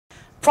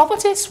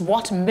Properties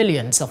worth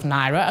millions of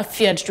naira are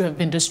feared to have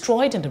been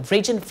destroyed in the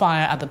raging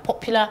fire at the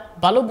popular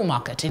Balogun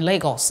market in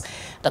Lagos.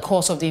 The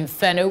cause of the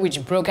inferno,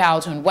 which broke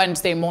out on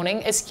Wednesday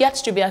morning, is yet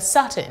to be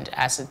ascertained,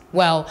 as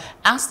well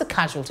as the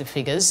casualty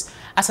figures,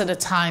 as at the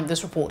time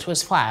this report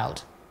was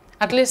filed.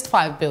 At least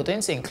 5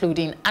 buildings,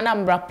 including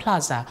Anambra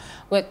Plaza,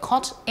 were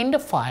caught in the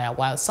fire,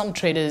 while some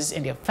traders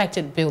in the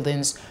affected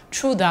buildings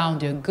threw down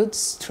their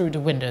goods through the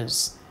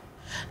windows.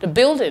 The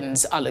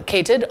buildings are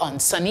located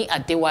on Sunny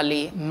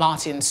Adewale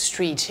Martin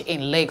Street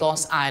in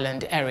Lagos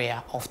Island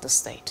area of the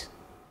state.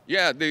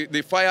 Yeah,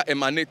 the fire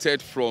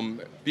emanated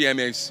from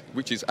PMS,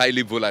 which is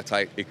highly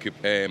volatile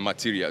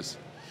materials.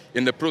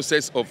 In the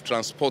process of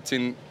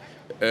transporting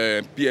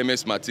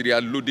PMS material,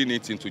 loading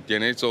it into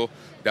generator,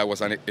 there was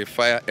a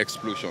fire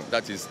explosion.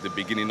 That is the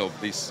beginning of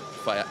this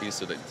fire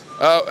incident.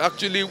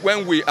 Actually,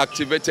 when we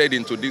activated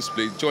into this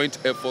place, joint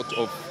effort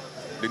of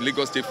the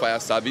Lagos State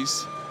Fire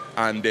Service,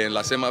 and then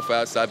Lasema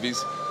Fire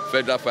Service,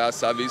 Federal Fire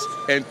Service,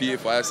 NPA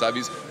Fire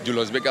Service,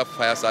 Julius Berger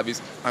Fire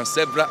Service, and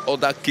several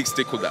other key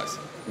stakeholders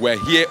were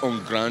here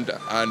on ground,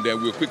 and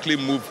then we quickly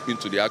moved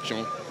into the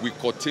action. We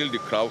curtailed the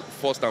crowd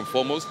first and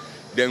foremost.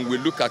 Then we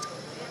look at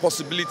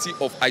possibility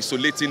of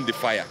isolating the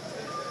fire.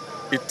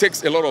 It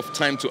takes a lot of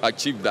time to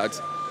achieve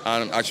that,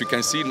 and as you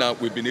can see now,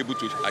 we've been able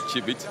to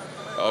achieve it.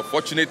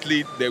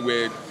 Fortunately, there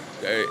were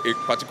a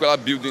particular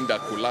building that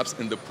collapsed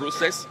in the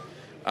process,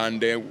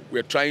 and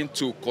we're trying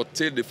to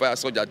curtail the fire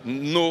so that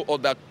no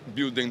other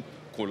building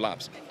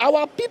collapse.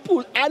 Our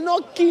people are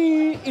not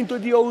keen into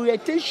the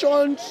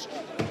orientations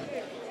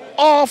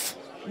of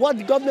what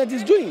the government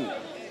is doing.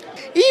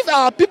 If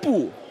our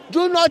people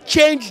do not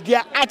change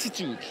their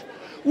attitude,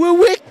 we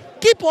will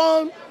keep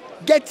on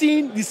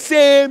getting the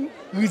same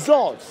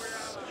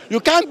results. You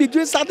can't be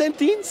doing certain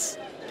things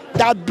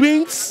that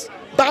brings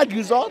bad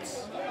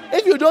results.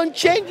 If you don't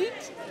change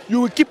it, you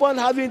will keep on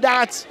having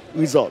that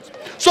result.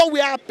 So we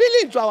are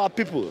appealing to our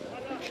people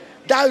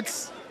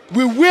that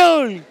we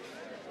will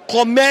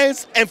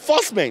commence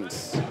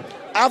enforcement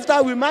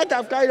after we might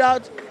have carried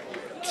out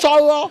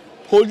thorough,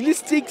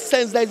 holistic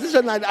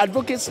sensitization and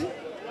advocacy.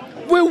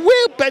 We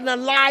will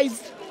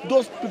penalize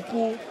those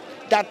people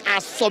that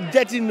are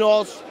subjecting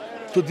us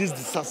to this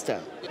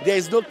disaster. There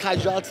is no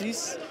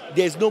casualties,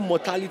 there is no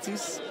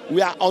mortalities.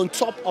 We are on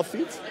top of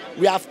it.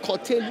 We have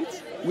curtailed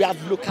it. We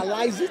have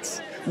localized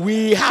it.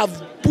 We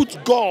have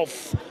put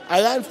Gulps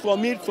around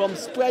from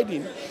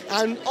spreading,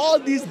 and all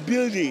these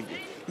buildings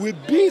will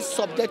be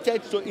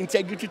subjected to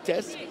integrity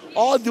tests.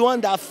 All the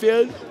ones that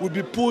failed will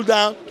be pulled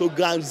down to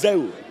ground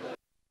zero.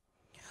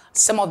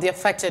 Some of the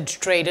affected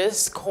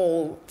traders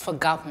call for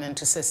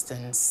government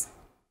assistance.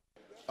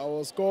 I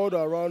was called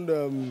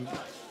around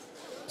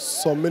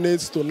some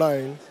minutes to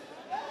 9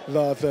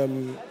 that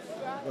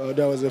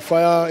there was a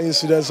fire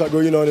incident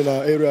going on in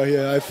our area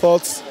here. I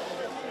thought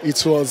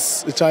it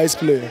was a child's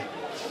play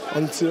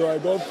until I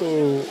got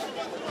to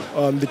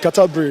the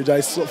Cattle Bridge.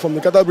 From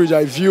the Cattle Bridge,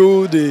 I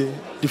viewed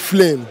the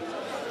flame.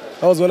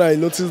 That was when I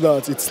noticed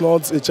that it's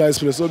not a child's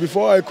play. So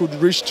before I could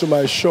reach to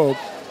my shop,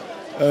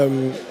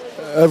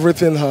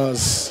 everything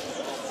has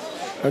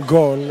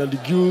gone. And the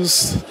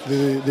goose,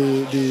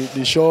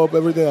 the shop,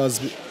 everything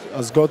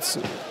has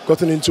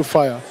gotten into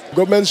fire.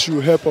 Government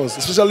should help us,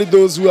 especially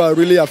those who are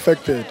really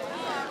affected.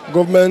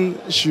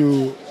 Government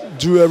should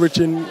do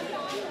everything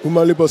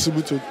humanly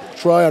possible to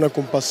try and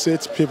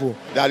compensate people.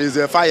 There is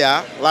a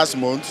fire last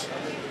month.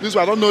 This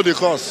one, I don't know the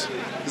cause.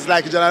 It's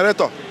like a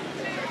generator.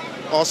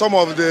 Or some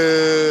of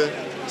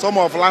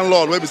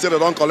landlords, maybe say they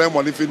don't collect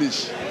money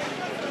finish.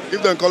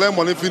 If they collect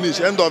money finish,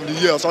 end of the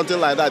year or something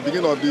like that,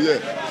 beginning of the year,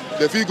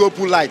 they feel go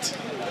pull light.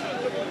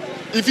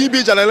 If he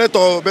be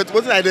generator, but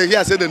what I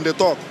hear say then they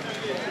talk.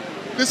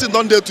 This is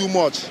don't do too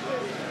much.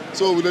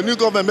 So with the new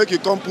government, make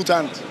it come put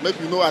hand, make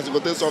we know as we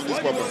go to solve this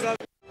problem.